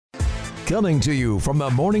Coming to you from the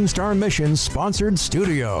Morning Star Mission sponsored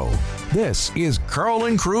studio, this is Carl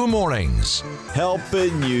and Crew Mornings.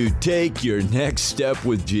 Helping you take your next step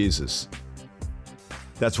with Jesus.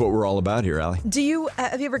 That's what we're all about here, Allie. Have you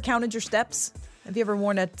ever counted your steps? Have you ever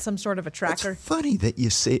worn some sort of a tracker? It's funny that you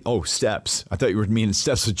say, steps. I thought you were meaning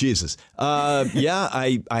steps with Jesus. Yeah,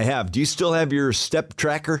 I have. Do you still have your step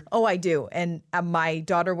tracker? Oh, I do. And my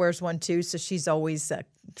daughter wears one too, so she's always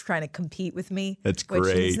trying to compete with me. That's great.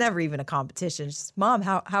 Which is never even a competition. She's, Mom,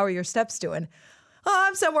 how are your steps doing? Oh,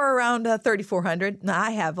 I'm somewhere around 3,400. No,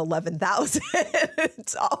 I have 11,000.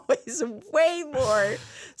 It's always way more.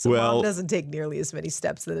 So Mom doesn't take nearly as many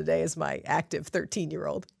steps in a day as my active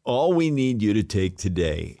 13-year-old. All we need you to take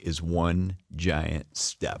today is one giant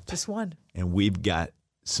step. Just one. And we've got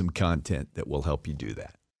some content that will help you do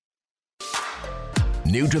that.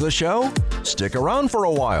 New to the show? Stick around for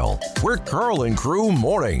a while. We're Carl and Crew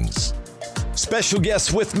Mornings. Special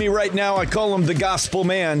guest with me right now. I call him the Gospel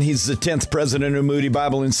Man. He's the 10th president of Moody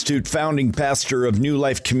Bible Institute, founding pastor of New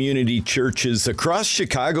Life Community Churches across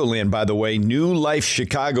Chicagoland, by the way,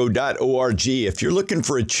 newlifechicago.org. If you're looking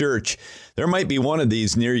for a church, there might be one of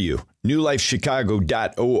these near you.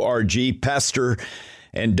 newlifechicago.org. Pastor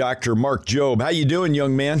and Dr. Mark Jobe. How you doing,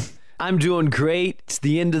 young man? I'm doing great. It's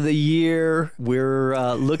the end of the year.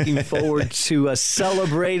 We're looking forward to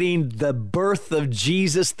celebrating the birth of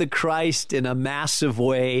Jesus the Christ in a massive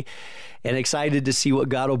way, and excited to see what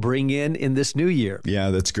God will bring in this new year. Yeah,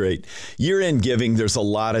 that's great. Year-end giving, there's a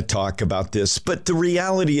lot of talk about this, but the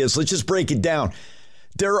reality is, let's just break it down.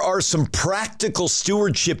 There are some practical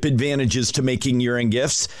stewardship advantages to making year-end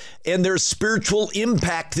gifts, and there's spiritual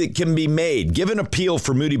impact that can be made. Give an appeal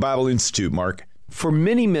for Moody Bible Institute, Mark. For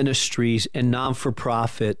many ministries and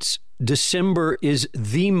non-for-profits, December is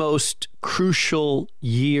the most crucial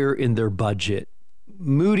year in their budget.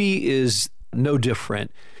 Moody is no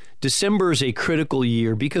different. December is a critical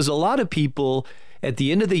year because a lot of people at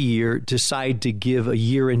the end of the year decide to give a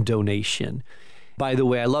year-end donation. By the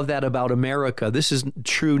way, I love that about America. This is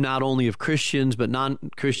true not only of Christians, but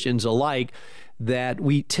non-Christians alike, that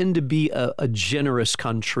we tend to be a generous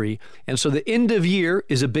country. And so the end of year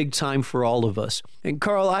is a big time for all of us. And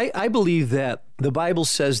Carl, I believe that the Bible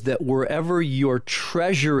says that wherever your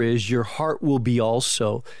treasure is, your heart will be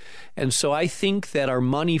also. And so I think that our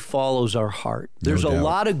money follows our heart. There's a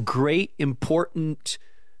lot of great, important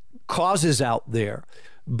causes out there.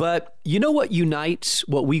 But you know what unites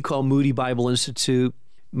what we call Moody Bible Institute?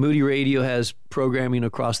 Moody Radio has programming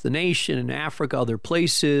across the nation, in Africa, other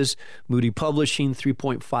places. Moody Publishing,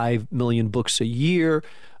 3.5 million books a year.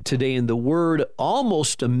 Today in the Word,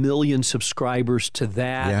 almost 1 million subscribers to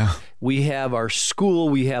that. Yeah. We have our school,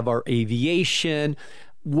 we have our aviation.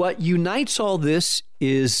 What unites all this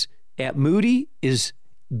is, at Moody, is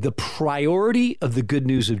the priority of the good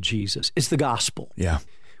news of Jesus. It's the gospel. Yeah.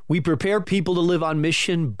 We prepare people to live on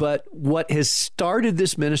mission, but what has started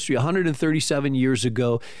this ministry 137 years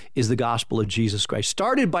ago is the gospel of Jesus Christ,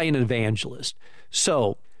 started by an evangelist.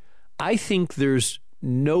 So I think there's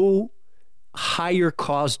no higher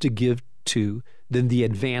cause to give to than the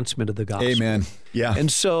advancement of the gospel. Amen. Yeah.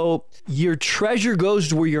 And so your treasure goes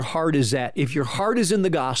to where your heart is at. If your heart is in the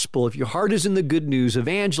gospel, if your heart is in the good news,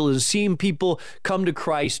 evangelism, seeing people come to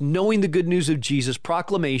Christ, knowing the good news of Jesus,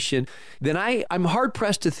 proclamation, then I'm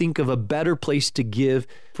hard-pressed to think of a better place to give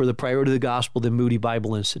for the priority of the gospel than Moody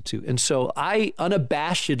Bible Institute. And so I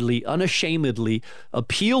unashamedly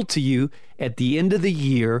appeal to you at the end of the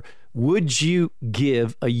year. Would you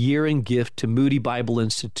give a year-end gift to Moody Bible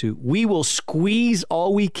Institute? We will squeeze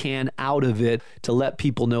all we can out of it to let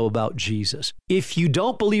people know about Jesus. If you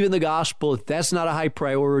don't believe in the gospel, if that's not a high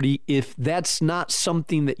priority, if that's not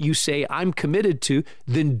something that you say, I'm committed to,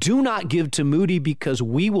 then do not give to Moody, because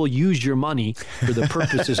we will use your money for the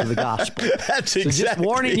purposes of the gospel. That's so exactly just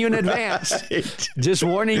warning you in advance. Just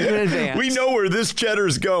warning you in advance. We know where this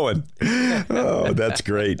cheddar's going. Oh, that's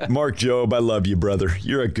great. Mark Jobe, I love you, brother.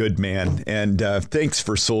 You're a good man. And thanks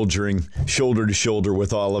for soldiering shoulder to shoulder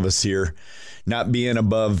with all of us here. Not being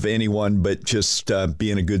above anyone, but just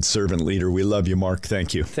being a good servant leader. We love you, Mark.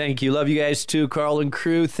 Thank you. Thank you. Love you guys too, Carl and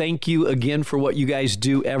crew. Thank you again for what you guys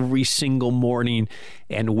do every single morning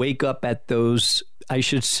and wake up at those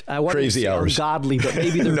crazy hours. Ungodly, but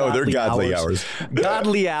maybe they're no, they're godly hours.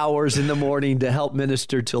 Godly hours in the morning to help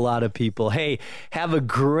minister to a lot of people. Hey, have a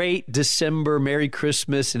great December. Merry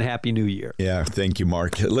Christmas and Happy New Year. Yeah, thank you,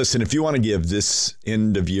 Mark. Listen, if you want to give this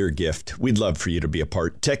end of year gift, we'd love for you to be a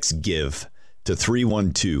part. Text GIVE to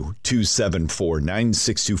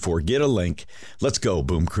 312-274-9624. Get a link. Let's go,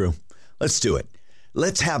 Boom Crew. Let's do it.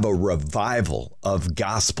 Let's have a revival of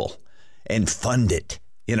gospel and fund it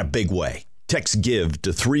in a big way. Text GIVE to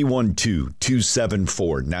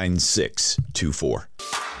 312-274-9624.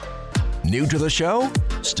 New to the show?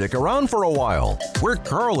 Stick around for a while. We're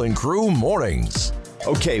Carl and Crew Mornings.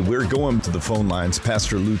 Okay, we're going to the phone lines.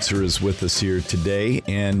 Pastor Lutzer is with us here today.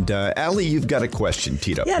 And Allie, you've got a question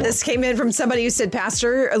teed up. Yeah, this came in from somebody who said,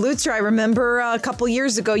 Pastor Lutzer, I remember a couple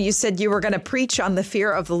years ago you said you were going to preach on the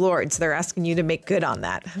fear of the Lord. So they're asking you to make good on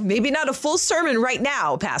that. Maybe not a full sermon right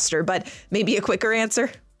now, Pastor, but maybe a quicker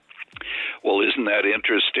answer. Well, isn't that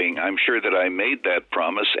interesting? I'm sure that I made that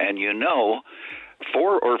promise. And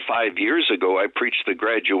 4 or 5 years ago, I preached the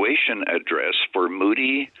graduation address for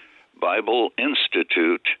Moody Bible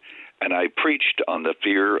Institute, and I preached on the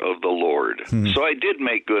fear of the Lord. So I did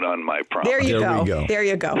make good on my promise. There you go. There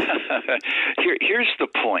you go. Here's the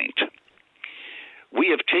point. We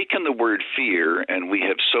have taken the word fear and we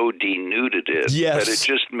have so denuded it that it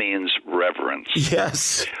just means reverence.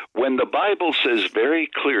 Yes. When the Bible says very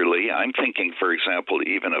clearly, I'm thinking, for example,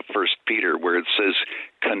 even of 1 Peter, where it says,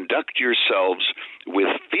 conduct yourselves with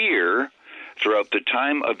fear throughout the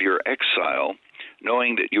time of your exile,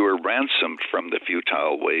 knowing that you are ransomed from the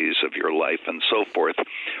futile ways of your life and so forth.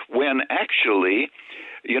 When actually,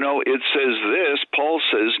 it says this, Paul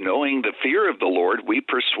says, knowing the fear of the Lord, we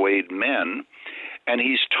persuade men. And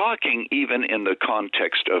he's talking even in the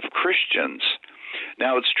context of Christians.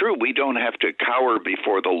 Now, it's true, we don't have to cower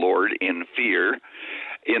before the Lord in fear,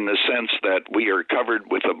 in the sense that we are covered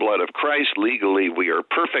with the blood of Christ. Legally, we are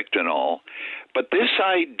perfect and all. But this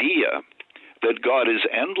idea that God is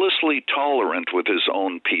endlessly tolerant with his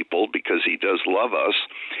own people because he does love us,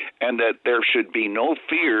 and that there should be no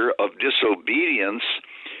fear of disobedience,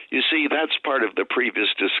 you see, that's part of the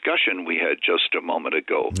previous discussion we had just a moment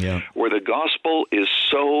ago, where the gospel is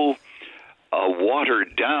so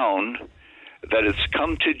watered down that it's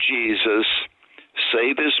come to Jesus,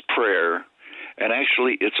 say this prayer, and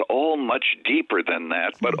actually it's all much deeper than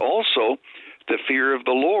that, but also the fear of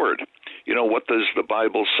the Lord. What does the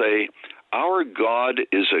Bible say? Our God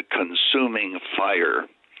is a consuming fire.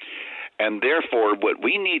 And therefore, what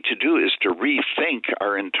we need to do is to rethink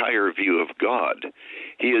our entire view of God.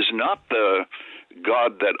 He is not the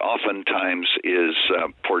God that oftentimes is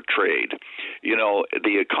portrayed.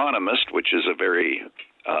 The Economist, which is a very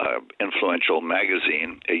influential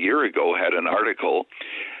magazine, a year ago had an article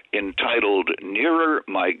entitled, Nearer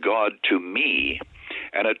My God to Me,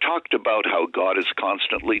 and it talked about how God is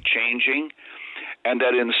constantly changing, and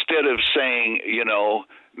that instead of saying,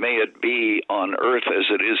 may it be on earth as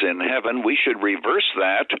it is in heaven, we should reverse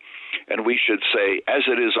that, and we should say, as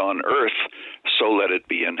it is on earth, so let it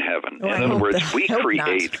be in heaven. In other words, we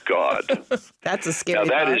create God. That's a scary Now,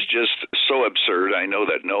 that thought. is just so absurd. I know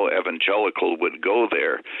that no evangelical would go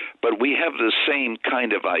there, but we have the same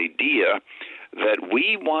kind of idea that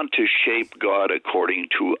we want to shape God according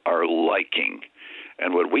to our liking.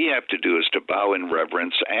 And what we have to do is to bow in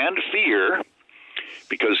reverence and fear,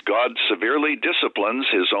 because God severely disciplines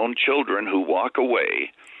his own children who walk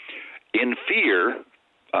away. In fear,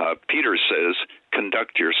 Peter says,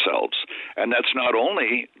 conduct yourselves. And that's not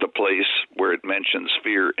only the place where it mentions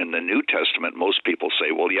fear in the New Testament. Most people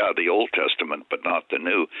say, well, yeah, the Old Testament, but not the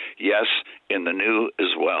New. Yes, in the New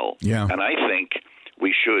as well. Yeah. And I think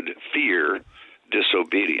we should fear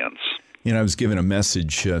disobedience. I was given a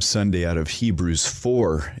message Sunday out of Hebrews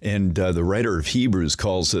 4, and the writer of Hebrews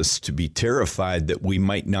calls us to be terrified that we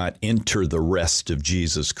might not enter the rest of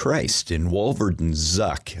Jesus Christ. In Walvoord and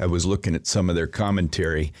Zuck, I was looking at some of their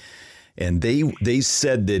commentary, and they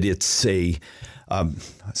said that it's it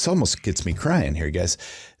almost gets me crying here, guys.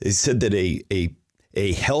 They said that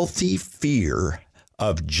a healthy fear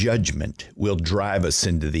of judgment will drive us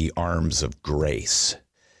into the arms of grace.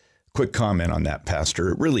 Quick comment on that,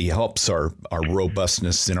 Pastor. It really helps our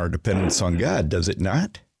robustness and our dependence on God, does it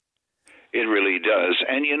not? It really does.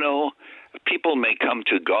 And, people may come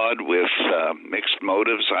to God with mixed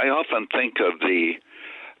motives. I often think of the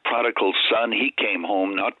prodigal son. He came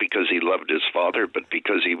home not because he loved his father, but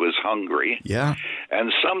because he was hungry. Yeah.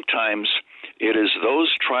 And sometimes it is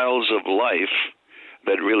those trials of life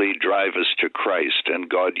that really drive us to Christ, and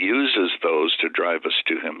God uses those to drive us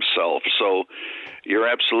to himself. So you're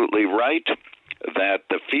absolutely right that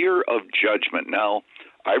the fear of judgment. Now,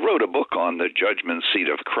 I wrote a book on the judgment seat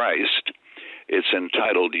of Christ. It's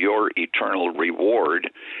entitled Your Eternal Reward,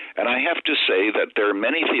 and I have to say that there are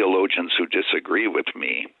many theologians who disagree with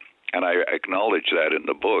me, and I acknowledge that in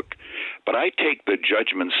the book, but I take the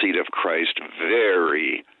judgment seat of Christ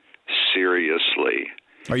very seriously.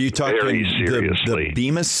 Are you talking the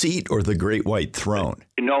Bema seat or the Great White Throne?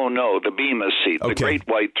 No, the Bema seat. Okay. The Great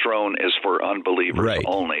White Throne is for unbelievers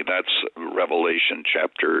only. That's Revelation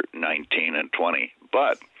chapter 19 and 20.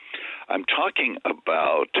 But I'm talking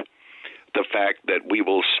about the fact that we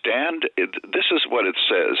will stand. This is what it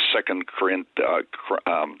says, 2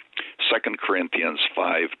 Corinthians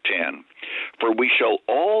 5:10. For we shall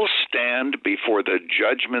all stand before the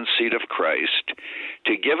judgment seat of Christ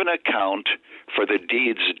to give an account for the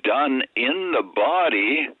deeds done in the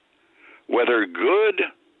body, whether good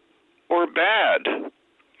or bad.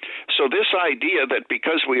 So this idea that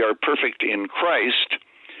because we are perfect in Christ,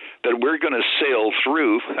 that we're going to sail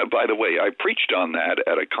through. By the way, I preached on that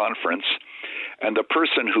at a conference, and the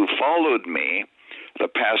person who followed me, the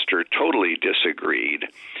pastor, totally disagreed.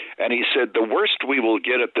 And he said, the worst we will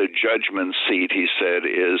get at the judgment seat, he said,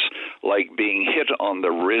 is like being hit on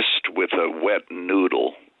the wrist with a wet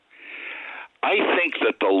noodle. I think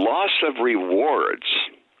that the loss of rewards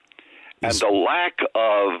and the lack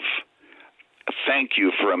of thank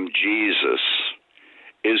you from Jesus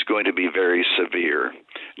is going to be very severe.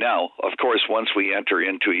 Now, of course, once we enter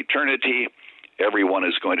into eternity, everyone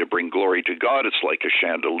is going to bring glory to God. It's like a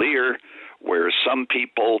chandelier where some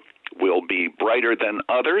people will be brighter than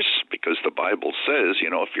others because the Bible says,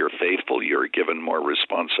 if you're faithful, you're given more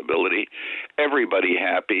responsibility. Everybody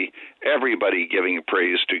happy, everybody giving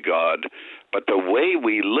praise to God. But the way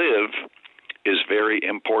we live is very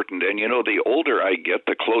important. And, the older I get,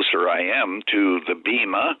 the closer I am to the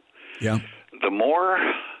Bema. Yeah. The more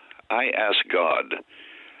I ask God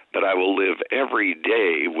that I will live every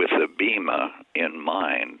day with the Bema in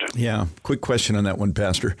mind. Yeah. Quick question on that one,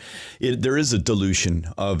 Pastor. There is a dilution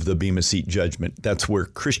of the Bema Seat judgment. That's where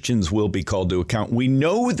Christians will be called to account. We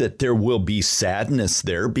know that there will be sadness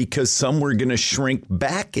there because some were going to shrink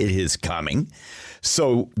back at his coming.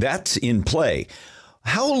 So that's in play.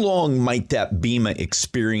 How long might that Bema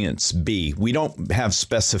experience be? We don't have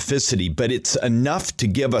specificity, but it's enough to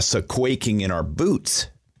give us a quaking in our boots.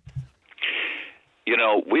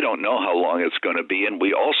 We don't know how long it's going to be, and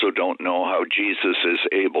we also don't know how Jesus is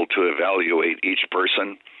able to evaluate each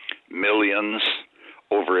person, millions,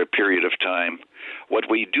 over a period of time. What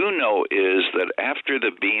we do know is that after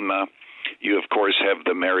the Bema, you, of course, have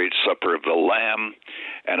the marriage supper of the Lamb,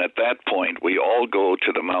 and at that point, we all go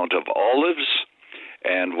to the Mount of Olives,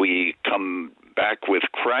 and we come back with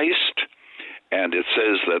Christ. And it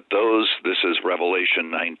says that this is Revelation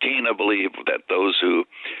 19, I believe, that those who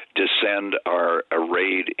descend are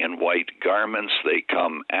arrayed in white garments. They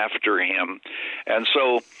come after him. And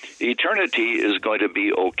so eternity is going to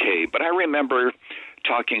be okay. But I remember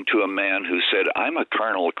talking to a man who said, I'm a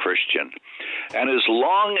carnal Christian. And as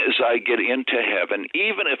long as I get into heaven,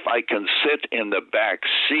 even if I can sit in the back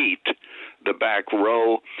seat, the back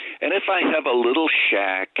row, and if I have a little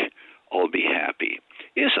shack, I'll be happy.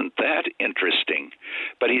 Isn't that interesting?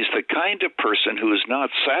 But he's the kind of person who is not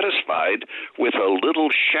satisfied with a little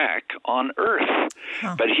shack on earth.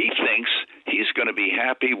 Huh. But he thinks he's going to be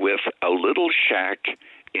happy with a little shack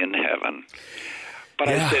in heaven. But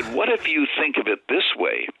I said, what if you think of it this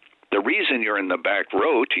way? The reason you're in the back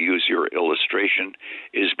row, to use your illustration,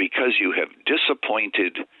 is because you have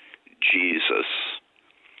disappointed Jesus.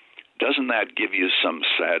 Doesn't that give you some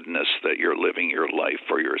sadness that you're living your life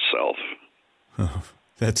for yourself? Oh,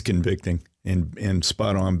 that's convicting and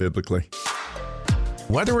spot on biblically.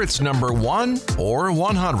 Whether it's number 1 or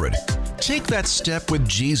 100, take that step with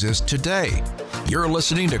Jesus today. You're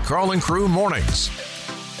listening to Carl and Crew Mornings.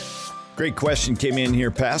 Great question came in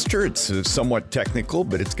here, Pastor. It's somewhat technical,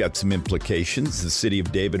 but it's got some implications. The city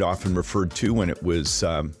of David, often referred to when it was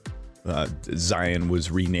Zion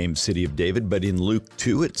was renamed City of David. But in Luke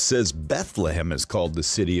 2, it says Bethlehem is called the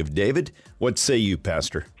City of David. What say you,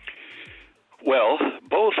 Pastor? Well,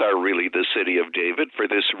 both are really the City of David. For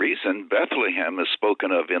this reason, Bethlehem is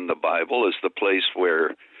spoken of in the Bible as the place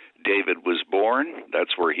where David was born.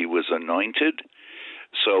 That's where he was anointed.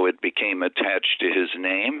 So it became attached to his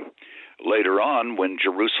name. Later on, when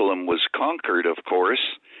Jerusalem was conquered, of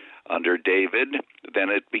course, under David, then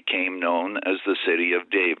it became known as the City of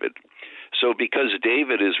David. So because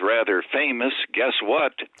David is rather famous, guess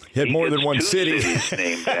what? He had more than one city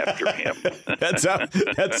named after him. That's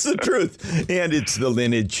the truth. And it's the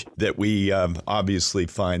lineage that we obviously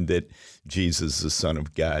find that Jesus, the Son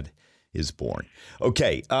of God, is born.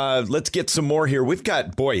 Okay, let's get some more here. We've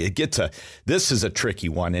got, this is a tricky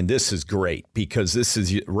one, and this is great because this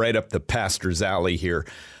is right up the pastor's alley here.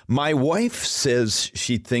 My wife says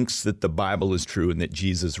she thinks that the Bible is true and that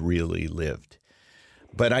Jesus really lived.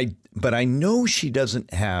 But I know she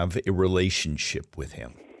doesn't have a relationship with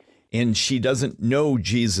him. And she doesn't know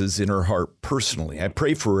Jesus in her heart personally. I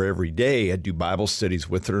pray for her every day. I do Bible studies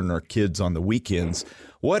with her and our kids on the weekends.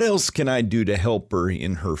 What else can I do to help her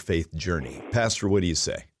in her faith journey? Pastor, what do you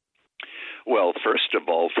say? Well, first of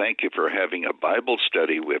all, thank thank you for having a Bible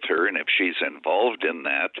study with her. And if she's involved in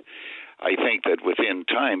that, I think that within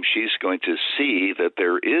time she's going to see that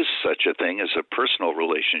there is such a thing as a personal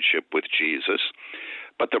relationship with Jesus.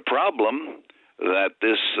 But the problem that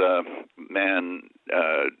this man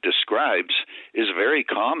describes is very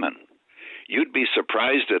common. You'd be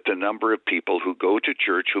surprised at the number of people who go to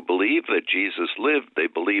church who believe that Jesus lived, they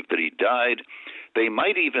believe that he died, they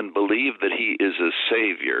might even believe that he is a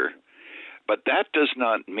savior, but that does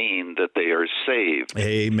not mean that they are saved.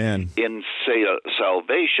 Amen. In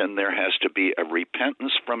salvation, there has to be a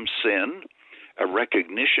repentance from sin, a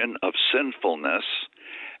recognition of sinfulness,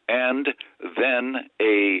 and then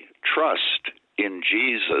a trust in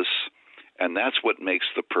Jesus, and that's what makes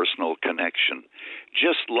the personal connection.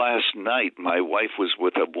 Just last night, my wife was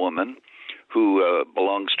with a woman who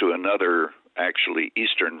belongs to another, actually,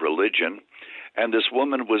 Eastern religion, and this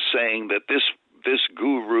woman was saying that this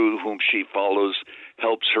guru whom she follows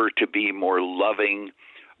helps her to be more loving,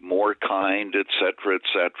 more kind, etc.,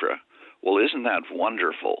 etc. Well, isn't that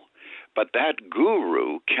wonderful? But that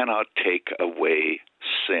guru cannot take away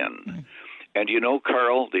sin. And you know,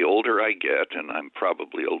 Carl, the older I get, and I'm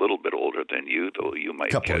probably a little bit older than you, though you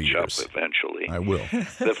might catch up eventually. I will.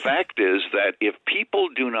 The fact is that if people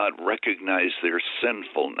do not recognize their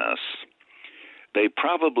sinfulness, they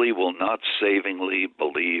probably will not savingly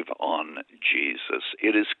believe on Jesus.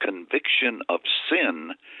 It is conviction of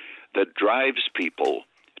sin that drives people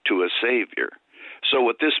to a Savior. So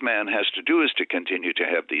what this man has to do is to continue to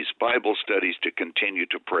have these Bible studies, to continue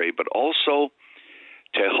to pray, but also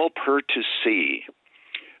to help her to see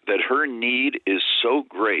that her need is so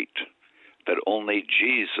great that only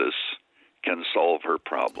Jesus can solve her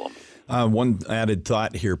problem. One added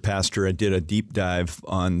thought here, Pastor. I did a deep dive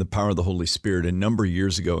on the power of the Holy Spirit a number of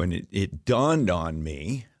years ago, and it dawned on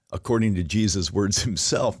me, according to Jesus' words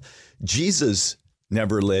himself, Jesus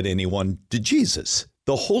never led anyone to Jesus.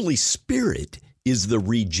 The Holy Spirit is the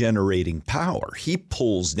regenerating power. He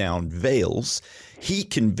pulls down veils. He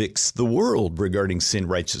convicts the world regarding sin,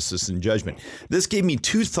 righteousness, and judgment. This gave me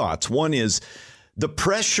two thoughts. One is the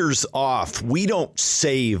pressure's off. We don't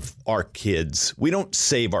save our kids. We don't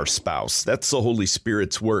save our spouse. That's the Holy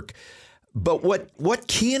Spirit's work. But what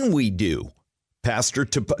can we do, Pastor,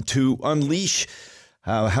 to unleash?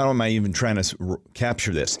 How am I even trying to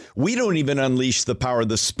capture this? We don't even unleash the power of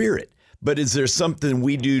the Spirit. But is there something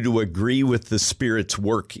we do to agree with the Spirit's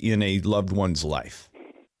work in a loved one's life?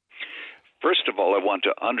 First of all, I want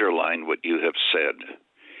to underline what you have said.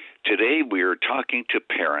 Today we are talking to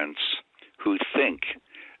parents who think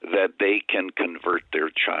that they can convert their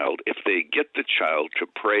child if they get the child to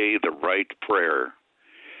pray the right prayer.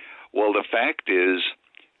 Well, the fact is,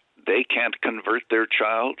 they can't convert their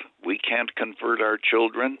child. We can't convert our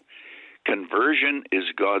children. Conversion is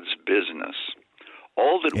God's business.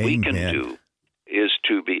 All that we can do is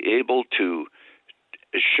to be able to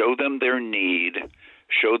show them their need,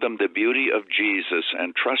 show them the beauty of Jesus,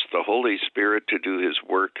 and trust the Holy Spirit to do his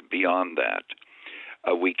work beyond that.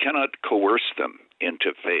 We cannot coerce them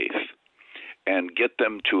into faith and get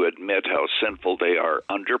them to admit how sinful they are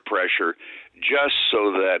under pressure just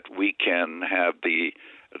so that we can have the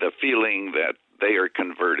feeling that they are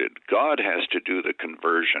converted. God has to do the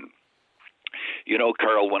conversion. You know,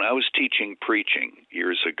 Carl, when I was teaching preaching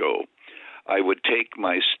years ago, I would take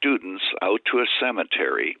my students out to a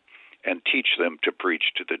cemetery and teach them to preach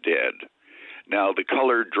to the dead. Now, the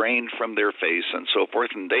color drained from their face and so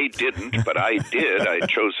forth, and they didn't, but I did. I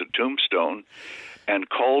chose a tombstone and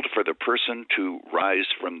called for the person to rise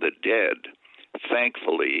from the dead.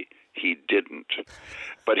 Thankfully, he didn't.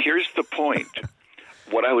 But here's the point.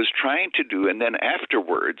 What I was trying to do, and then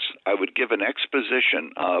afterwards, I would give an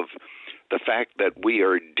exposition of the fact that we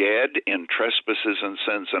are dead in trespasses and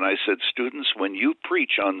sins. And I said, students, when you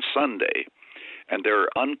preach on Sunday and there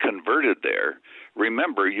are unconverted there,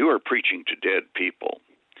 remember you are preaching to dead people.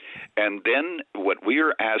 And then what we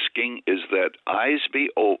are asking is that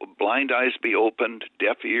blind eyes be opened,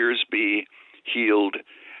 deaf ears be healed,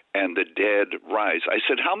 and the dead rise. I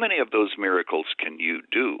said, how many of those miracles can you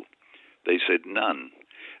do? They said, none.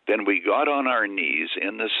 Then we got on our knees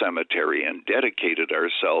in the cemetery and dedicated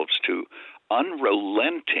ourselves to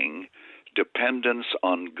unrelenting dependence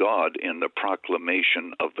on God in the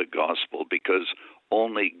proclamation of the gospel, because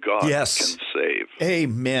only God can save.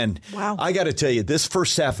 Amen. Wow. I got to tell you, this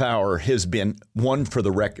first half hour has been one for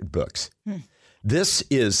the record books. This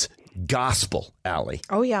is gospel, Allie.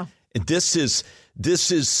 Oh, yeah. This is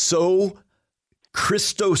so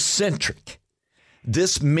Christocentric.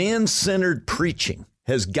 This man-centered preaching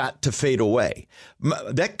has got to fade away.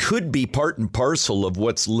 That could be part and parcel of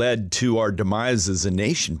what's led to our demise as a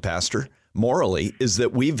nation, Pastor. morally is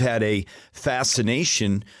that we've had a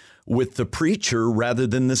fascination with the preacher rather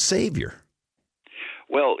than the Savior.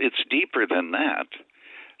 Well, it's deeper than that.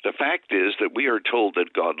 The fact is that we are told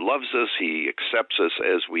that God loves us, He accepts us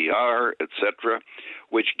as we are, etc.,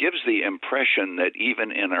 which gives the impression that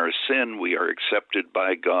even in our sin we are accepted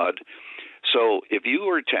by God. So if you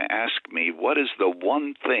were to ask me what is the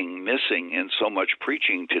one thing missing in so much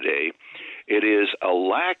preaching today, it is a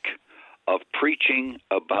lack of preaching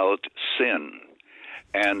about sin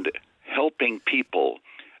and helping people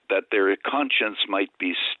that their conscience might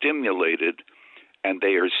be stimulated and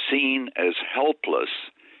they are seen as helpless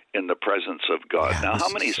in the presence of God. Yeah, now, how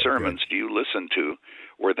many sermons do you listen to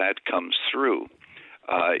where that comes through?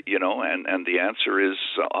 And the answer is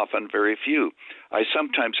often very few. I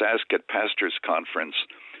sometimes ask at pastors' conference,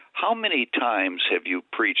 how many times have you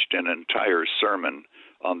preached an entire sermon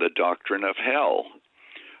on the doctrine of hell?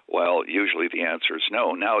 Well, usually the answer is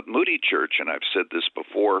no. Now, at Moody Church, and I've said this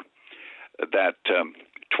before, that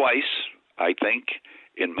twice, I think,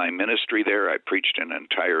 in my ministry there, I preached an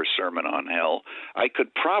entire sermon on hell. I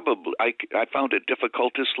found it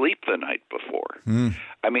difficult to sleep the night before.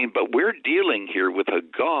 But we're dealing here with a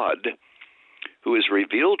God who is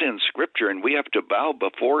revealed in Scripture, and we have to bow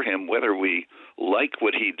before Him whether we like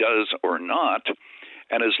what He does or not.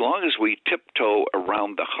 And as long as we tiptoe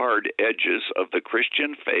around the hard edges of the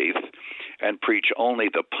Christian faith and preach only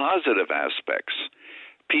the positive aspects,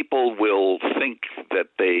 people will think that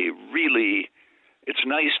it's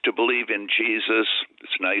nice to believe in Jesus,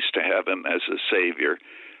 it's nice to have Him as a Savior,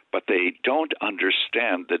 but they don't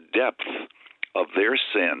understand the depth of their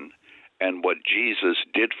sin and what Jesus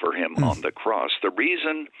did for him on the cross. The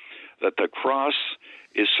reason that the cross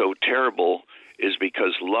is so terrible is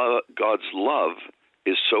because God's love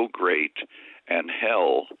is so great and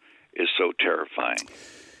hell is so terrifying.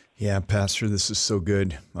 Yeah, Pastor, this is so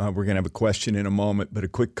good. We're going to have a question in a moment, but a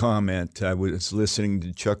quick comment. I was listening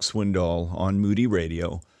to Chuck Swindoll on Moody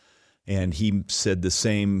Radio, and he said the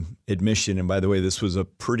same admission. And by the way, this was a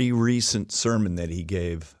pretty recent sermon that he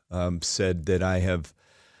gave, said that I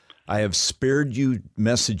have spared you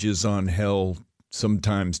messages on hell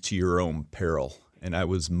sometimes to your own peril. And I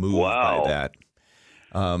was moved by that.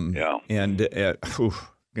 And it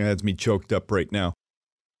has me choked up right now.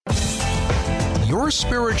 Your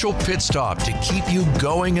spiritual pit stop to keep you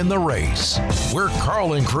going in the race. We're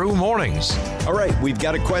Carl and Crew Mornings. All right, we've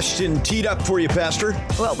got a question teed up for you, Pastor.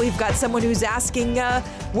 Well, we've got someone who's asking,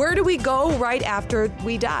 where do we go right after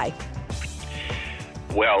we die?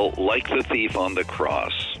 Well, like the thief on the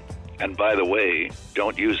cross. And by the way,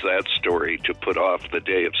 don't use that story to put off the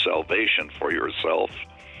day of salvation for yourself.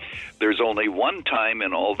 There's only one time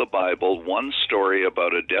in all the Bible, one story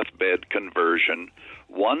about a deathbed conversion,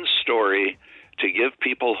 one story to give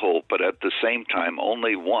people hope, but at the same time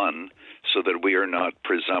only one so that we are not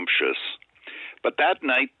presumptuous. But that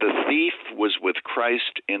night the thief was with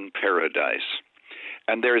Christ in paradise.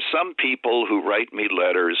 And there are some people who write me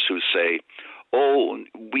letters who say,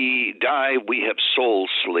 we die, we have soul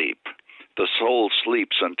sleep. The soul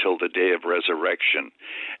sleeps until the day of resurrection.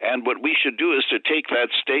 And what we should do is to take that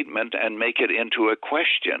statement and make it into a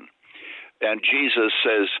question. And Jesus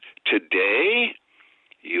says, today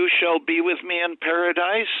you shall be with me in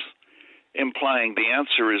paradise? Implying the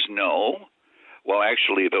answer is no. Well,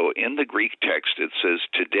 actually, though, in the Greek text it says,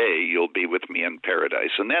 today you'll be with me in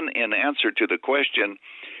paradise. And then in answer to the question,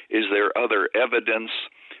 is there other evidence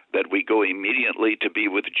that we go immediately to be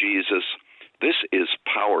with Jesus? This is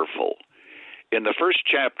powerful. In the first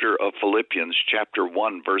chapter of Philippians, chapter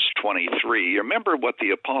 1, verse 23, you remember what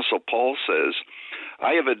the Apostle Paul says,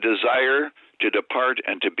 I have a desire to depart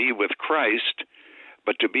and to be with Christ,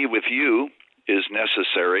 but to be with you is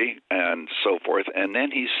necessary, and so forth. And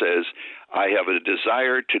then he says, I have a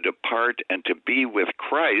desire to depart and to be with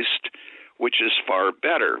Christ, which is far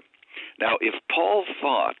better. Now, if Paul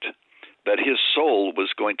thought that his soul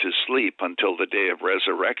was going to sleep until the day of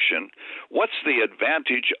resurrection, what's the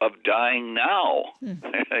advantage of dying now?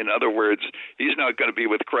 In other words, he's not going to be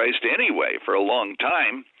with Christ anyway for a long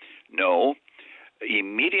time. No,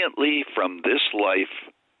 immediately from this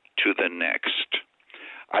life to the next.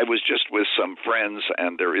 I was just with some friends,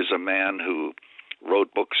 and there is a man who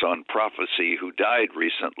wrote books on prophecy who died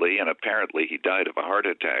recently, and apparently he died of a heart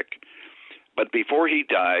attack. But before he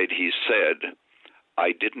died, he said,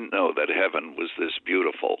 I didn't know that heaven was this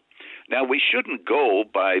beautiful. Now, we shouldn't go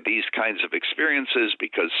by these kinds of experiences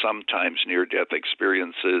because sometimes near-death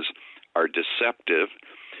experiences are deceptive.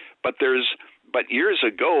 But years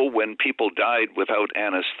ago, when people died without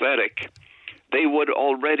anesthetic, they would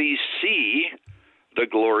already see the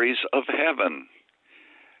glories of heaven.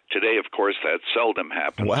 Today, of course, that seldom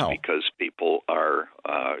happens Wow. because people are,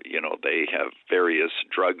 they have various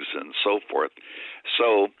drugs and so forth.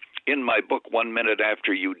 So in my book, 1 Minute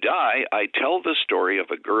After You Die, I tell the story of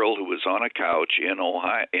a girl who was on a couch in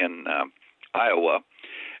Iowa,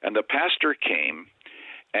 and the pastor came,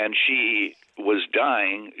 and she was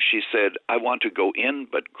dying. She said, "I want to go in,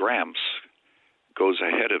 but Gramps goes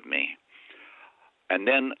ahead of me." And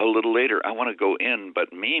then a little later, "I want to go in,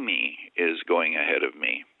 but Mimi is going ahead of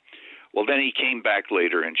me." Well, then he came back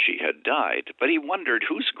later, and she had died. But he wondered,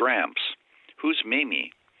 who's Gramps? Who's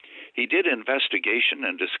Mimi? He did investigation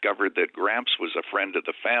and discovered that Gramps was a friend of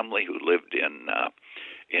the family who lived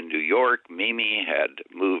in New York. Mimi had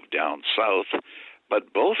moved down south,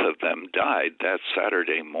 but both of them died that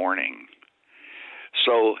Saturday morning.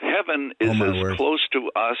 So heaven is as close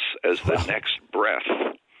to us as the next breath.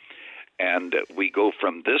 And we go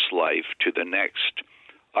from this life to the next,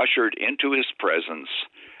 ushered into his presence,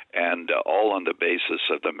 and all on the basis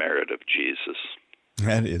of the merit of Jesus.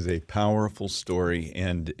 That is a powerful story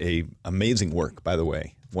and a amazing work, by the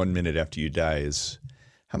way. 1 Minute After You Die is,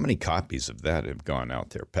 how many copies of that have gone out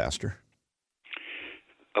there, Pastor?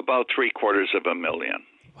 About 750,000.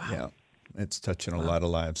 Wow. Yeah, it's touching a lot of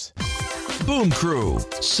lives. Boom Crew,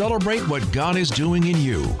 celebrate what God is doing in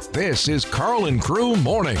you. This is Carl and Crew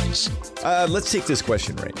Mornings. Let's take this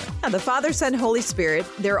question right now. Now, the Father, Son, Holy Spirit,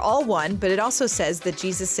 they're all one, but it also says that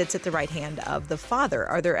Jesus sits at the right hand of the Father.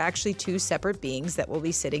 Are there actually two separate beings that will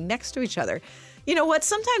be sitting next to each other? You know what?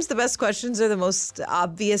 Sometimes the best questions are the most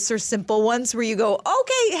obvious or simple ones where you go,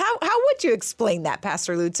 okay, how would you explain that,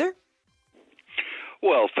 Pastor Lutzer?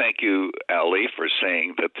 Well, thank you, Allie, for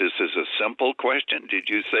saying that this is a simple question. Did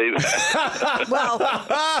you say that? Well,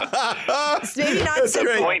 it's maybe not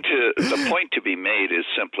simple. The point to be made is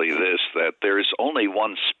simply this, that there's only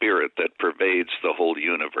one Spirit that pervades the whole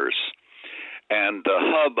universe. And the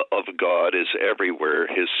hub of God is everywhere.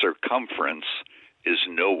 His circumference is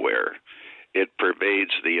nowhere. It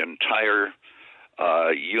pervades the entire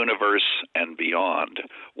universe and beyond.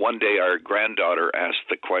 One day our granddaughter asked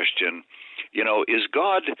the question, is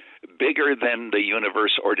God bigger than the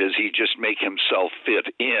universe, or does he just make himself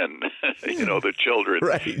fit in? The children,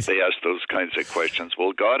 right. They ask those kinds of questions.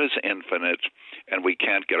 Well, God is infinite, and we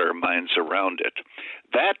can't get our minds around it.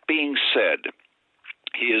 That being said,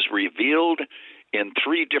 he is revealed in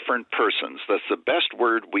three different persons. That's the best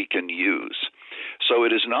word we can use. So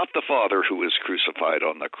it is not the Father who was crucified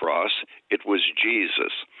on the cross. It was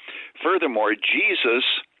Jesus. Furthermore, Jesus,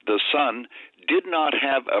 the Son, did not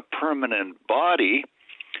have a permanent body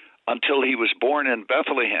until he was born in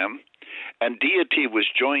Bethlehem, and deity was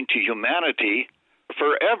joined to humanity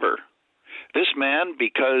forever. This man,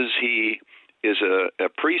 because he is a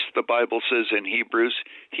priest, the Bible says in Hebrews,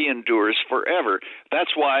 he endures forever.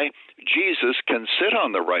 That's why Jesus can sit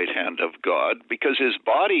on the right hand of God, because his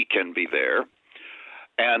body can be there,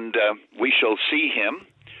 and we shall see him.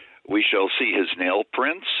 We shall see his nail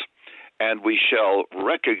prints, and we shall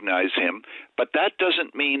recognize him. But that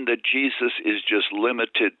doesn't mean that Jesus is just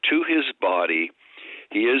limited to his body.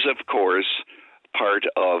 He is, of course, part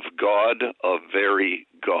of God, of very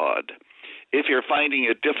God. If you're finding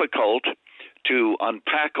it difficult to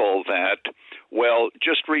unpack all that, well,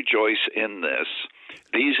 just rejoice in this.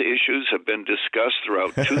 These issues have been discussed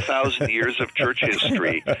throughout 2,000 years of church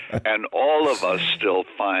history, and all of us still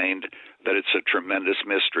find that it's a tremendous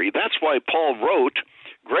mystery. That's why Paul wrote,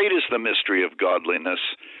 "Great is the mystery of godliness.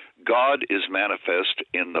 God is manifest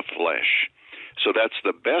in the flesh." So that's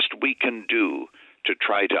the best we can do to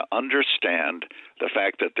try to understand the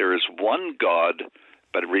fact that there is one God,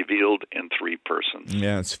 but revealed in three persons.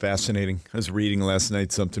 Yeah, it's fascinating. I was reading last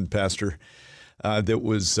night something, Pastor, that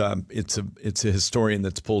was it's a historian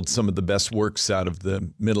that's pulled some of the best works out of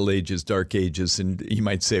the Middle Ages, Dark Ages, and you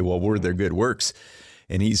might say, well, were there good works?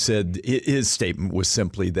 And he said his statement was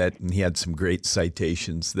simply that, and he had some great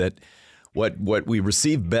citations, that what we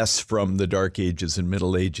received best from the Dark Ages and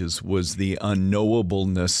Middle Ages was the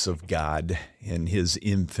unknowableness of God and his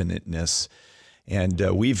infiniteness. And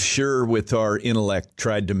we've sure, with our intellect,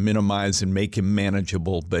 tried to minimize and make him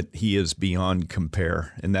manageable, but he is beyond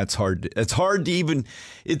compare. And that's hard. It's hard to even,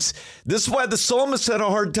 this is why the psalmist had a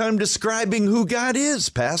hard time describing who God is,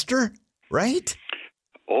 Pastor, right?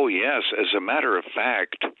 Oh, yes. As a matter of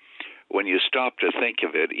fact, when you stop to think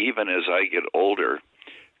of it, even as I get older,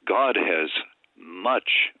 God has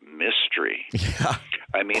much mystery. Yeah.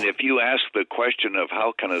 I mean, if you ask the question of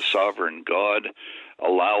how can a sovereign God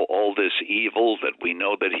allow all this evil that we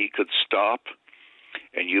know that he could stop,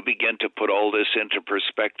 and you begin to put all this into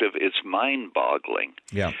perspective, it's mind-boggling.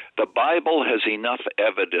 Yeah. The Bible has enough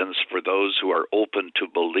evidence for those who are open to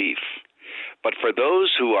belief. But for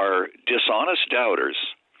those who are dishonest doubters,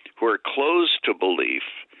 who are closed to belief,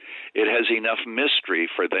 it has enough mystery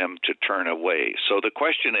for them to turn away. So the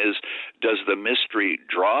question is, does the mystery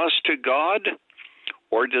draw us to God,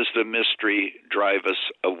 or does the mystery drive us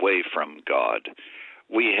away from God?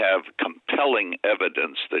 We have compelling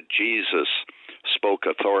evidence that Jesus spoke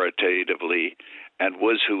authoritatively and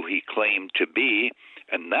was who he claimed to be,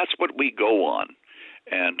 and that's what we go on.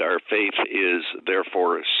 And our faith is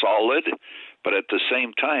therefore solid, but at the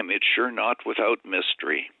same time, it's sure not without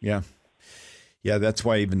mystery. Yeah. Yeah, that's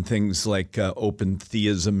why even things like open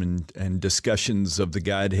theism and discussions of the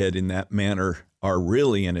Godhead in that manner are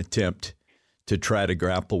really an attempt to try to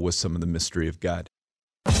grapple with some of the mystery of God.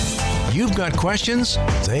 You've got questions,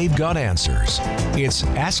 they've got answers. It's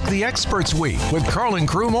Ask the Experts Week with Carl and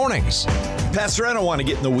Crew Mornings. Pastor, I don't want to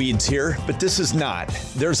get in the weeds here, but this is not.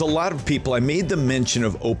 There's a lot of people, I made the mention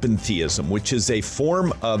of open theism, which is a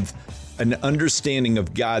form of an understanding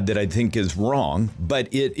of God that I think is wrong,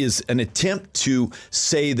 but it is an attempt to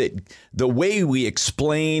say that the way we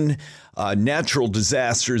explain natural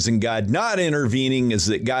disasters and God not intervening is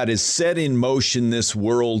that God has set in motion this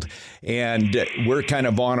world and we're kind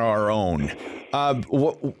of on our own.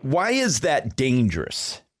 Why is that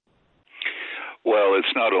dangerous? Well,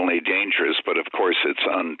 it's not only dangerous, but of course it's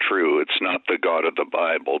untrue. It's not the God of the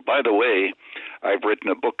Bible. By the way, I've written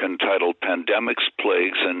a book entitled Pandemics,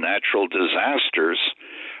 Plagues, and Natural Disasters,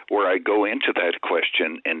 where I go into that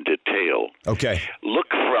question in detail. Okay. Look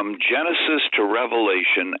from Genesis to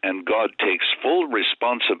Revelation, and God takes full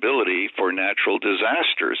responsibility for natural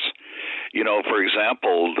disasters. You know, for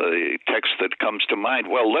example, the text that comes to mind,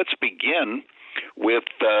 well, let's begin with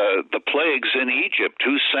the plagues in Egypt.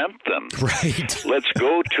 Who sent them? Right. Let's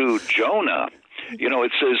go to Jonah. You know,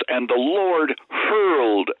 it says, and the Lord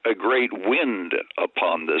hurled a great wind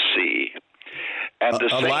upon the sea. And the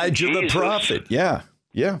Elijah same Jesus, the prophet, yeah.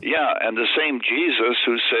 Yeah, and the same Jesus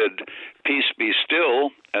who said, peace be still,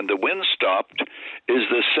 and the wind stopped, is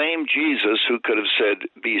the same Jesus who could have said,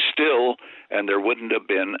 be still, and there wouldn't have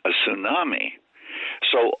been a tsunami.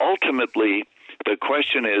 So ultimately, the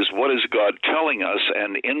question is, what is God telling us?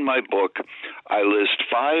 And in my book, I list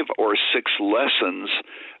 5 or 6 lessons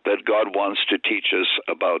that God wants to teach us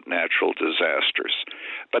about natural disasters.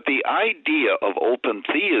 But the idea of open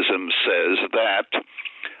theism says that,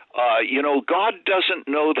 God doesn't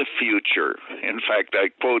know the future. In fact, I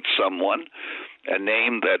quote someone, a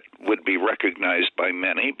name that would be recognized by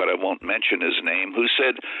many, but I won't mention his name, who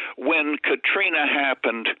said, when Katrina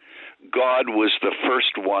happened, God was the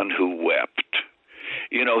first one who wept.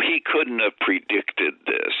 You know, he couldn't have predicted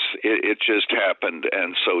this. It just happened,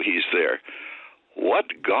 and so he's there. What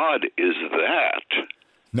God is that?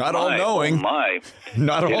 Not all-knowing. Oh my.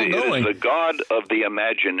 Not all-knowing. It is the God of the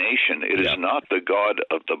imagination. It is not the God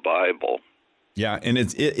of the Bible. Yeah, and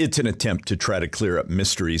it's an attempt to try to clear up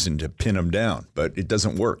mysteries and to pin them down, but it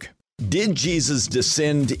doesn't work. Did Jesus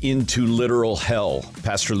descend into literal hell,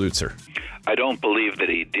 Pastor Lutzer? I don't believe that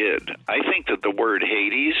he did. I think that the word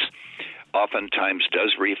Hades oftentimes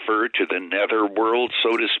does refer to the nether world,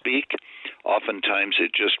 so to speak. Oftentimes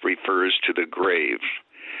it just refers to the grave.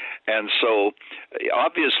 And so,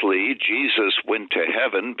 obviously, Jesus went to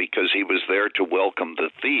heaven because he was there to welcome the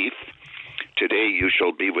thief. Today you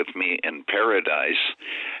shall be with me in paradise.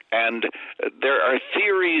 And there are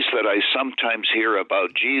theories that I sometimes hear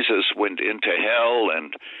about Jesus went into hell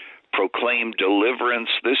and proclaimed deliverance.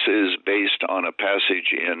 This is based on a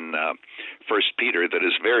passage in 1 Peter that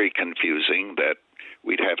is very confusing, that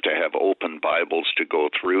we'd have to have open Bibles to go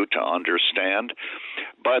through to understand.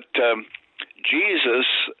 But Jesus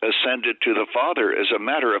ascended to the Father. As a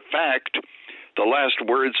matter of fact, the last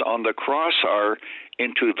words on the cross are,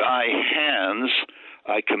 into thy hands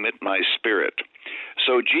I commit my spirit.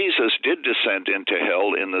 So Jesus did descend into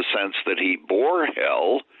hell in the sense that he bore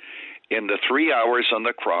hell in the 3 hours on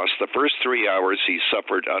the cross. The first 3 hours he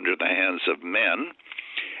suffered under the hands of men.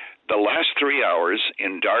 The last 3 hours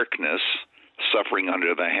in darkness, suffering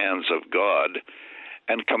under the hands of God.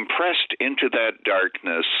 And compressed into that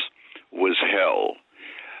darkness was hell.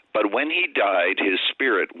 But when he died, his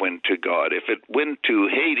spirit went to God. If it went to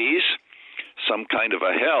Hades, some kind of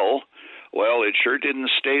a hell, well, it sure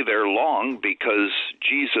didn't stay there long, because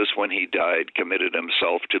Jesus, when he died, committed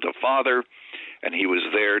himself to the Father, and he was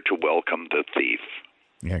there to welcome the thief.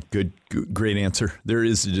 Yeah, good, great answer. There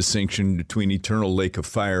is a distinction between eternal lake of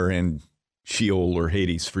fire and Sheol or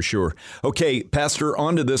Hades, for sure. Okay, Pastor,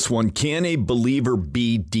 on to this one. Can a believer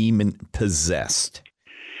be demon-possessed?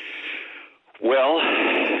 Well,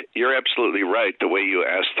 you're absolutely right, the way you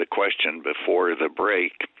asked the question before the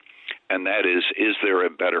break, and that is there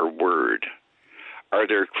a better word? Are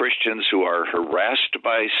there Christians who are harassed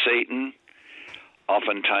by Satan,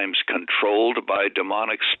 oftentimes controlled by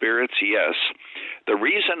demonic spirits? Yes. The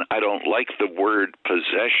reason I don't like the word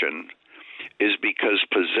possession is because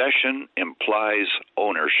possession implies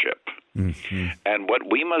ownership. Mm-hmm. And what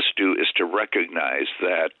we must do is to recognize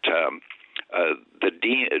that the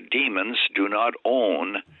demons do not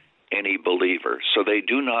own any believer, so they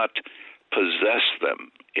do not possess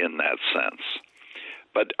them in that sense.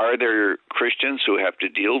 But are there Christians who have to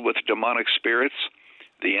deal with demonic spirits?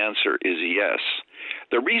 The answer is yes.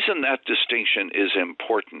 The reason that distinction is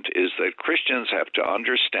important is that Christians have to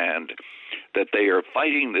understand that they are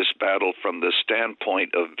fighting this battle from the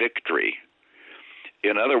standpoint of victory.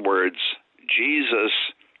 In other words, Jesus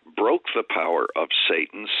broke the power of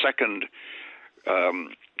Satan.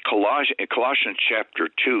 Colossians chapter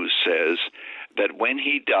 2 says that when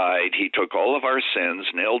he died, he took all of our sins,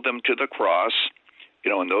 nailed them to the cross. You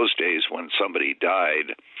know, in those days when somebody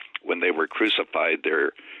died, when they were crucified,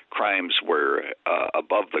 their crimes were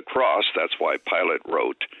above the cross. That's why Pilate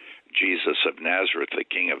wrote, Jesus of Nazareth, the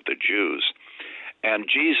King of the Jews. And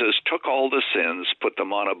Jesus took all the sins, put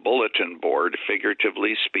them on a bulletin board,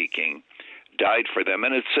 figuratively speaking, died for them.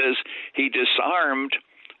 And it says he disarmed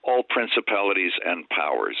all principalities and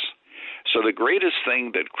powers. So the greatest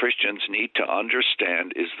thing that Christians need to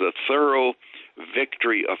understand is the thorough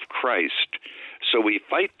victory of Christ. So we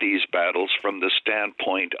fight these battles from the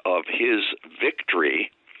standpoint of his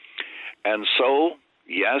victory. And so,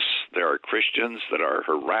 yes, there are Christians that are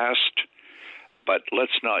harassed, but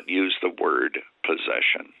let's not use the word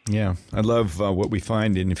possession. Yeah, I love what we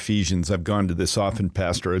find in Ephesians. I've gone to this often,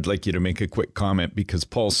 Pastor. I'd like you to make a quick comment because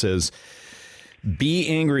Paul says, be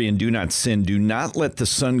angry and do not sin. Do not let the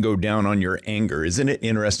sun go down on your anger. Isn't it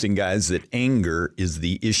interesting, guys, that anger is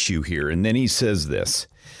the issue here? And then he says this,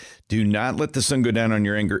 do not let the sun go down on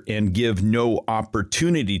your anger and give no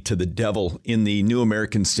opportunity to the devil. In the New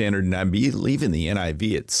American Standard, and I believe in the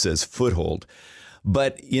NIV, it says foothold.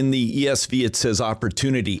 But in the ESV, it says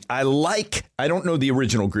opportunity. I don't know the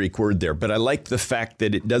original Greek word there, but I like the fact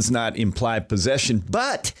that it does not imply possession.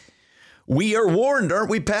 But we are warned, aren't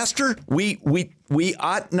we, Pastor? We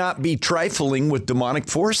ought not be trifling with demonic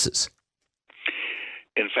forces.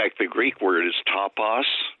 In fact, the Greek word is topos.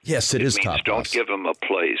 Yes, it is means topos. Don't give them a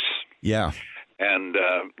place. Yeah. And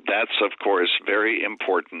that's, of course, very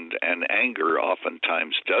important. And anger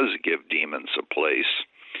oftentimes does give demons a place.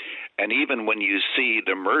 And even when you see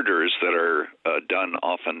the murders that are done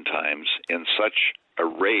oftentimes in such a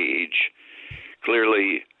rage,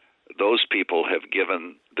 clearly those people have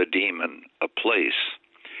given the demon a place.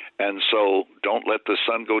 And so don't let the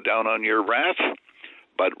sun go down on your wrath,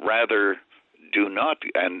 but rather do not,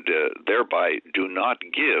 and thereby do not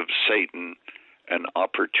give Satan an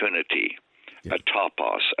opportunity, a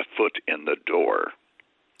topos, a foot in the door.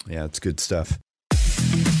 Yeah, it's good stuff.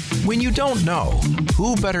 When you don't know,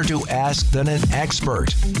 who better to ask than an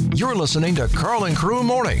expert? You're listening to Carl and Crew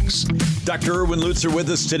Mornings. Dr. Erwin Lutzer with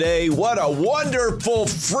us today. What a wonderful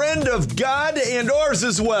friend of God and ours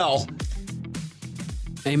as well.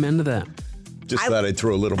 Amen to that. Just thought I'd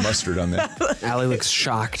throw a little mustard on that. Allie looks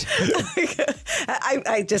shocked.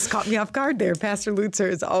 I just caught me off guard there. Pastor Lutzer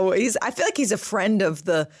is always, I feel like he's a friend of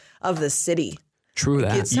the city. True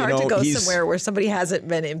that. It's hard to go somewhere where somebody hasn't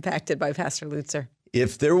been impacted by Pastor Lutzer.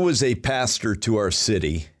 If there was a pastor to our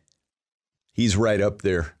city, he's right up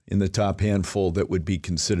there in the top handful that would be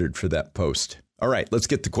considered for that post. All right, let's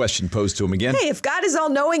get the question posed to him again. Hey, if God is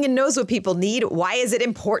all-knowing and knows what people need, why is it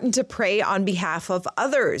important to pray on behalf of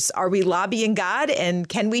others? Are we lobbying God, and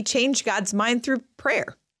can we change God's mind through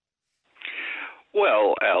prayer?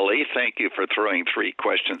 Well, Allie, thank you for throwing three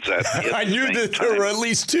questions at me. I knew that there were at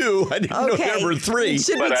least two. I didn't know there were three.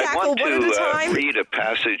 Should we tackle one at a time? I want to read a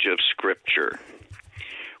passage of Scripture.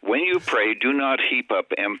 When you pray, do not heap up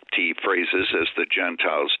empty phrases as the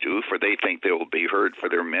Gentiles do, for they think they will be heard for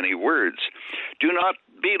their many words. Do not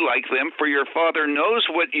be like them, for your Father knows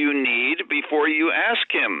what you need before you ask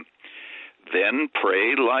him. Then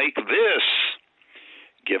pray like this.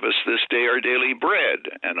 Give us this day our daily bread,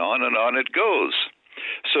 and on it goes.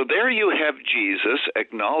 So there you have Jesus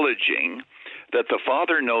acknowledging that the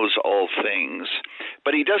Father knows all things,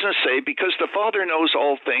 but he doesn't say, because the Father knows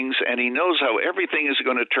all things and he knows how everything is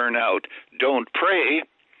going to turn out, don't pray.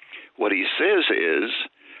 What he says is,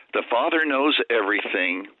 the Father knows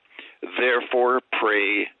everything, therefore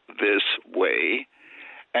pray this way.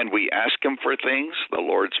 And we ask him for things, the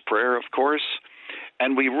Lord's Prayer, of course,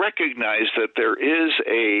 and we recognize that there is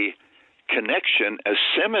a connection, a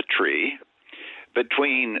symmetry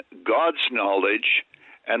between God's knowledge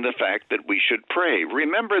and the fact that we should pray.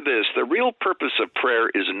 Remember this, the real purpose of prayer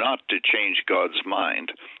is not to change God's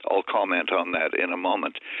mind. I'll comment on that in a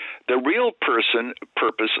moment. The real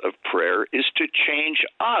purpose of prayer is to change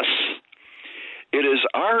us. It is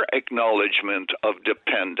our acknowledgement of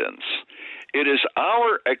dependence. It is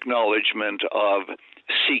our acknowledgement of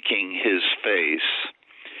seeking His face.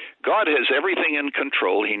 God has everything in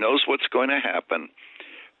control. He knows what's going to happen.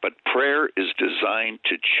 But prayer is designed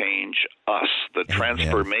to change us, the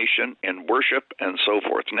transformation in worship and so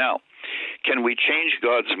forth. Now, can we change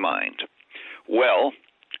God's mind? Well,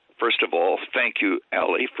 first of all, thank you,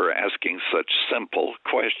 Allie, for asking such simple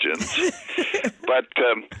questions. But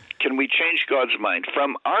can we change God's mind?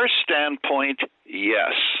 From our standpoint,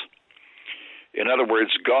 yes. In other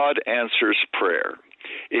words, God answers prayer.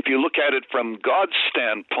 If you look at it from God's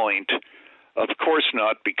standpoint, of course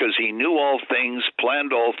not, because He knew all things,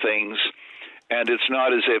 planned all things, and it's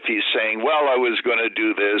not as if He's saying, well, I was going to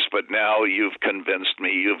do this, but now you've convinced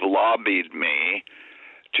me, you've lobbied me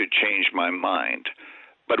to change my mind.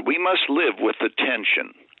 But we must live with the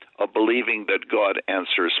tension of believing that God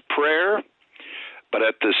answers prayer, but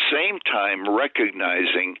at the same time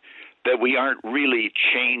recognizing that we aren't really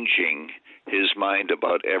changing His mind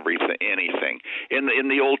about anything. In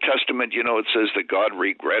the Old Testament, it says that God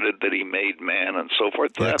regretted that He made man and so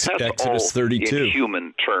forth. That's Exodus all 32. In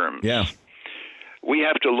human terms. Yeah. We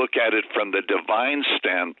have to look at it from the divine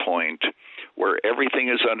standpoint, where everything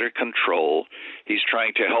is under control. He's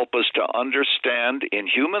trying to help us to understand in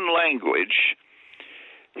human language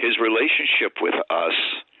His relationship with us,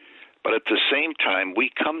 but at the same time, we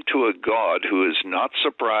come to a God who is not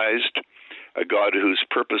surprised, a God whose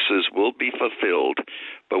purposes will be fulfilled,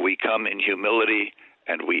 but we come in humility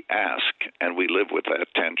and we ask and we live with that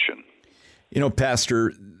tension.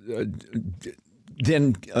 Pastor,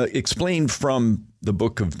 then explain from the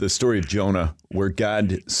book of the story of Jonah, where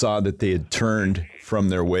God saw that they had turned from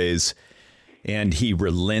their ways and He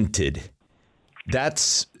relented.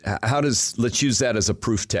 Let's use that as a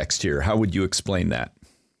proof text here. How would you explain that?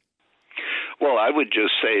 Well, I would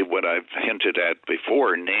just say what I've hinted at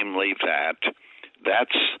before, namely that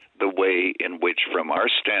that's the way in which, from our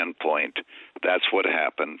standpoint, that's what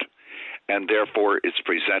happened. And therefore, it's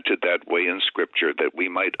presented that way in Scripture, that we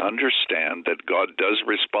might understand that God does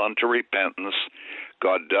respond to repentance,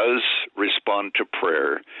 God does respond to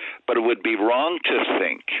prayer, but it would be wrong to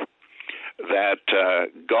think that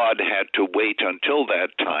God had to wait until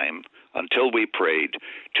that time, until we prayed,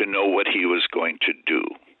 to know what He was going to do.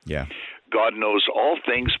 Yeah. God knows all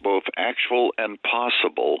things, both actual and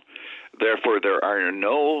possible. Therefore, there are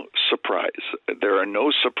no surprises,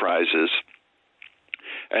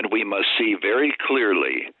 and we must see very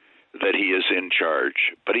clearly that He is in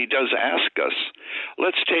charge. But He does ask us.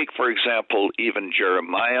 Let's take, for example, even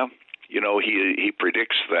Jeremiah. He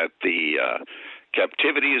predicts that the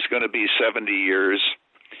captivity is going to be 70 years.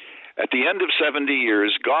 At the end of 70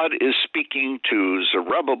 years, God is speaking to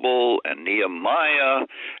Zerubbabel and Nehemiah,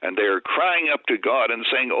 and they are crying up to God and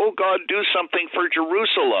saying, "Oh God, do something for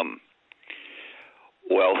Jerusalem."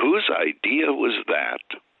 Well, whose idea was that?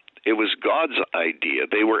 It was God's idea.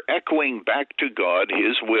 They were echoing back to God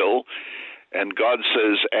His will, and God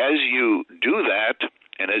says, as you do that,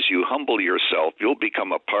 and as you humble yourself, you'll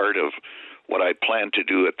become a part of what I planned to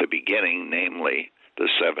do at the beginning, namely the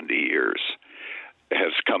 70 years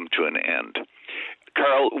has come to an end.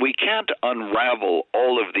 Carl, we can't unravel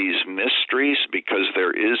all of these mysteries because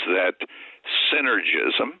there is that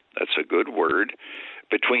synergism, that's a good word,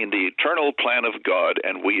 between the eternal plan of God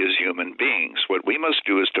and we as human beings. What we must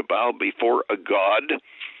do is to bow before a God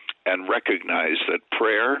and recognize that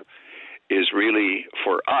prayer is really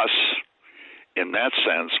for us, in that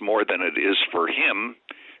sense, more than it is for Him,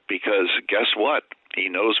 because guess what? He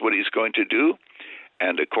knows what He's going to do,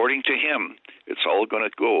 and according to Him, it's all going to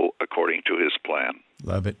go according to His plan.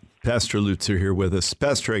 Love it. Pastor Lutzer here with us.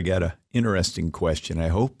 Pastor, I got an interesting question. I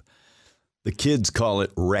hope the kids call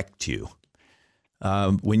it wrecked you.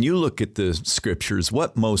 When you look at the Scriptures,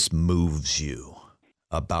 what most moves you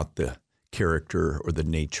about the character or the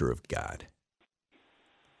nature of God?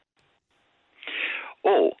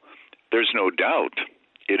 Oh, there's no doubt.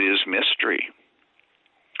 It is mystery.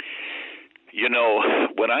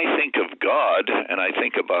 When I think of God, and I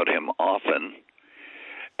think about Him often,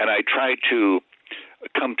 and I try to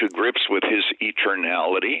come to grips with His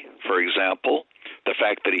eternality, for example, the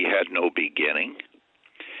fact that He had no beginning,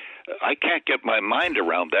 I can't get my mind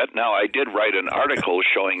around that. Now, I did write an article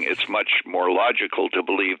showing it's much more logical to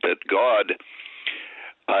believe that God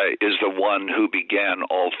is the one who began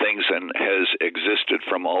all things and has existed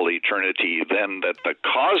from all eternity, than that the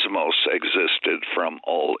cosmos existed from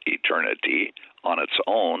all eternity. on its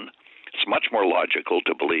own. It's much more logical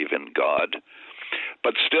to believe in God.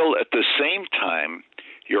 But still, at the same time,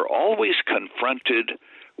 you're always confronted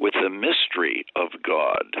with the mystery of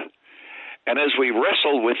God. And as we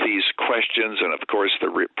wrestle with these questions, and of course the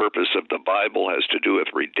purpose of the Bible has to do with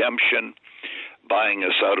redemption, buying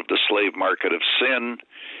us out of the slave market of sin,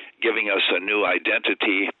 giving us a new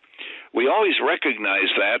identity, we always recognize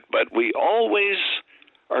that, but we always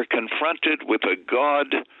are confronted with a God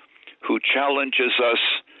who challenges us,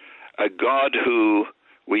 a God who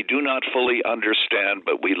we do not fully understand,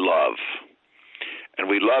 but we love. And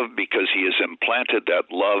we love because he has implanted that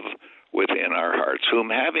love within our hearts, whom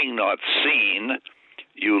having not seen,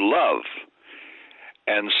 you love.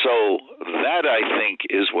 And so that, I think,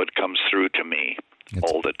 is what comes through to me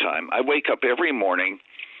all the time. I wake up every morning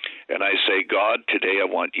and I say, God, today I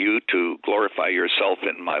want you to glorify yourself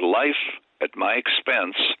in my life at my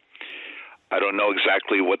expense. I don't know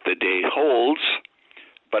exactly what the day holds,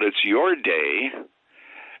 but it's your day.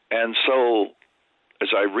 And so as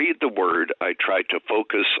I read the Word, I try to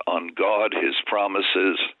focus on God, his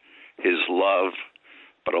promises, his love,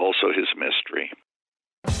 but also his mystery.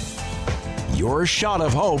 Your shot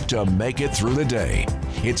of hope to make it through the day.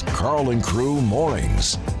 It's Karl and Crew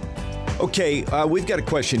Mornings. Okay, we've got a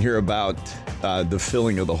question here about the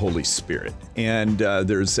filling of the Holy Spirit. And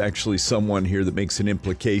there's actually someone here that makes an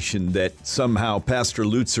implication that somehow Pastor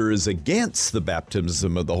Lutzer is against the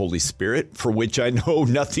baptism of the Holy Spirit, for which I know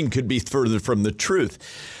nothing could be further from the truth.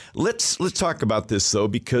 Let's talk about this, though,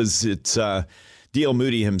 because it's D.L.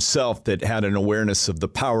 Moody himself that had an awareness of the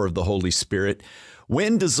power of the Holy Spirit.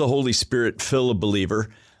 When does the Holy Spirit fill a believer?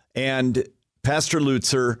 And Pastor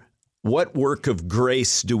Lutzer, what work of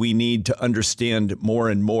grace do we need to understand more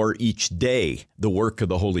and more each day, the work of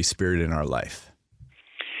the Holy Spirit in our life?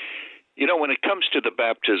 You know, when it comes to the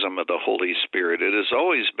baptism of the Holy Spirit, it is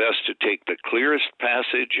always best to take the clearest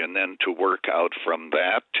passage and then to work out from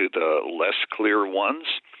that to the less clear ones.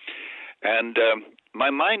 And my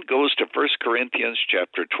mind goes to 1 Corinthians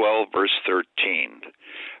chapter 12, verse 13.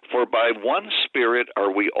 For by one Spirit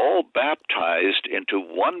are we all baptized into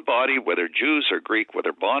one body, whether Jews or Greek,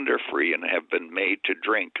 whether bond or free, and have been made to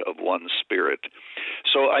drink of one Spirit.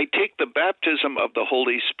 So I take the baptism of the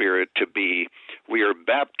Holy Spirit to be, we are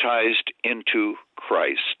baptized into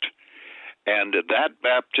Christ. And that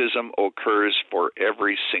baptism occurs for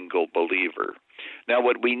every single believer. Now,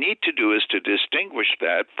 what we need to do is to distinguish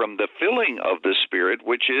that from the filling of the Spirit,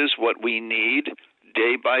 which is what we need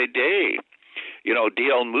day by day. You know,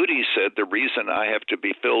 D.L. Moody said the reason I have to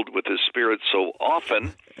be filled with the Spirit so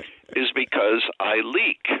often is because I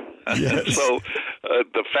leak. Yes. So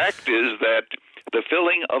the fact is that the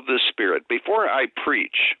filling of the Spirit, before I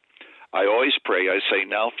preach, I always pray. I say,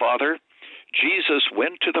 now, Father, Jesus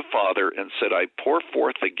went to the Father and said, I pour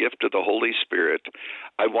forth the gift of the Holy Spirit.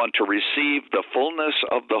 I want to receive the fullness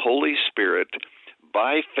of the Holy Spirit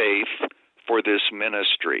by faith for this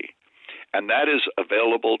ministry. And that is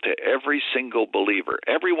available to every single believer.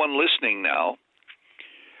 Everyone listening now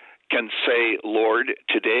can say, Lord,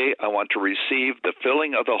 today I want to receive the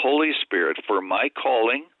filling of the Holy Spirit for my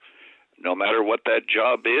calling, no matter what that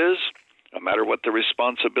job is, no matter what the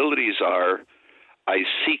responsibilities are, I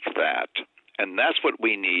seek that. And that's what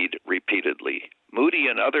we need repeatedly. Moody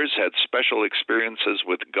and others had special experiences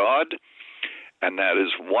with God, and that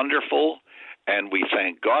is wonderful. And we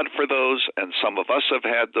thank God for those, and some of us have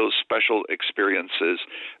had those special experiences,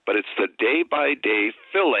 but it's the day-by-day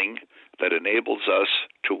filling that enables us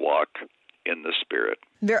to walk in the Spirit.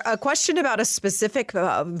 A question about a specific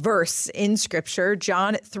verse in Scripture,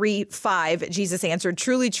 John 3:5. Jesus answered,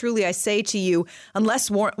 truly, truly, I say to you,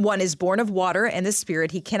 unless one is born of water and the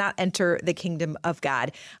Spirit, he cannot enter the kingdom of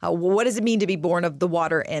God. What does it mean to be born of the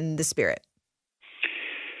water and the Spirit?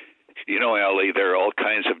 You know, Allie, there are all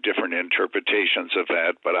kinds of different interpretations of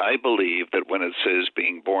that, but I believe that when it says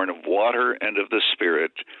being born of water and of the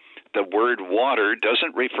Spirit, the word water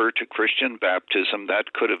doesn't refer to Christian baptism.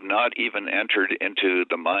 That could have not even entered into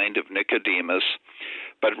the mind of Nicodemus,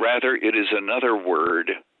 but rather it is another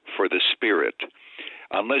word for the Spirit.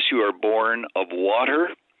 Unless you are born of water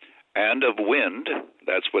and of wind,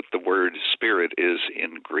 that's what the word Spirit is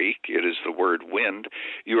in Greek, it is the word wind,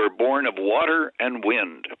 you are born of water and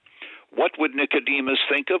wind. What would Nicodemus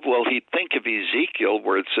think of? Well, he'd think of Ezekiel,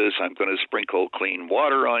 where it says, I'm going to sprinkle clean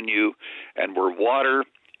water on you, and where water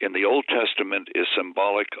in the Old Testament is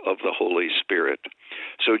symbolic of the Holy Spirit.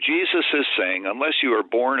 So Jesus is saying, unless you are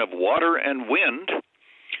born of water and wind,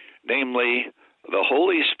 namely the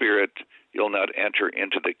Holy Spirit, you'll not enter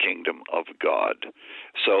into the kingdom of God.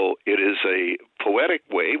 So it is a poetic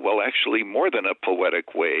way, well, actually more than a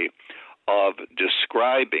poetic way, of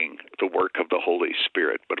describing the work of the Holy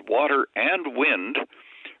Spirit. But water and wind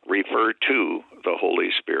refer to the Holy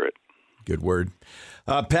Spirit. Good word.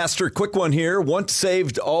 Pastor, quick one here. Once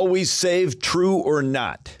saved, always saved, true or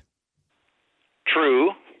not?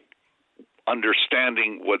 True,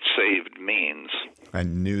 understanding what saved means. I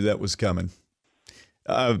knew that was coming.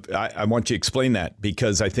 I want you to explain that,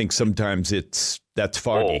 because I think sometimes that's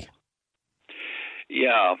foggy. Oh.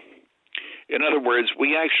 Yeah. In other words,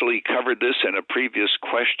 we actually covered this in a previous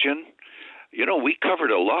question. You know, we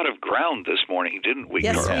covered a lot of ground this morning, didn't we?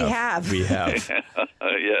 Yes, Carl? we have. We have.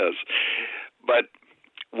 Yes. But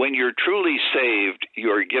when you're truly saved,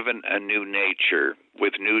 you're given a new nature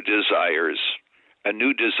with new desires, a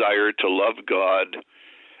new desire to love God,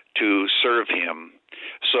 to serve Him.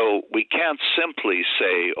 So we can't simply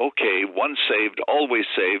say, okay, once saved, always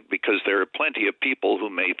saved, because there are plenty of people who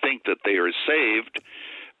may think that they are saved,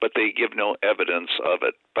 but they give no evidence of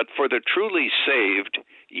it. But for the truly saved,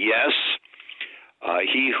 yes,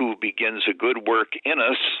 He who begins a good work in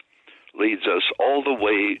us leads us all the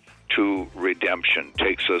way to redemption,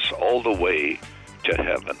 takes us all the way to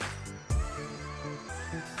heaven.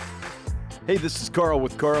 Hey, this is Carl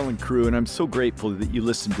with Carl and Crew, and I'm so grateful that you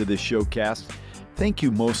listened to this showcast. Thank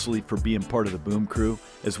you mostly for being part of the Boom Crew.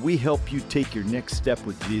 As we help you take your next step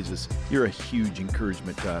with Jesus, you're a huge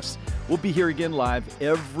encouragement to us. We'll be here again live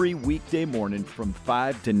every weekday morning from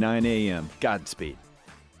 5 to 9 a.m. Godspeed.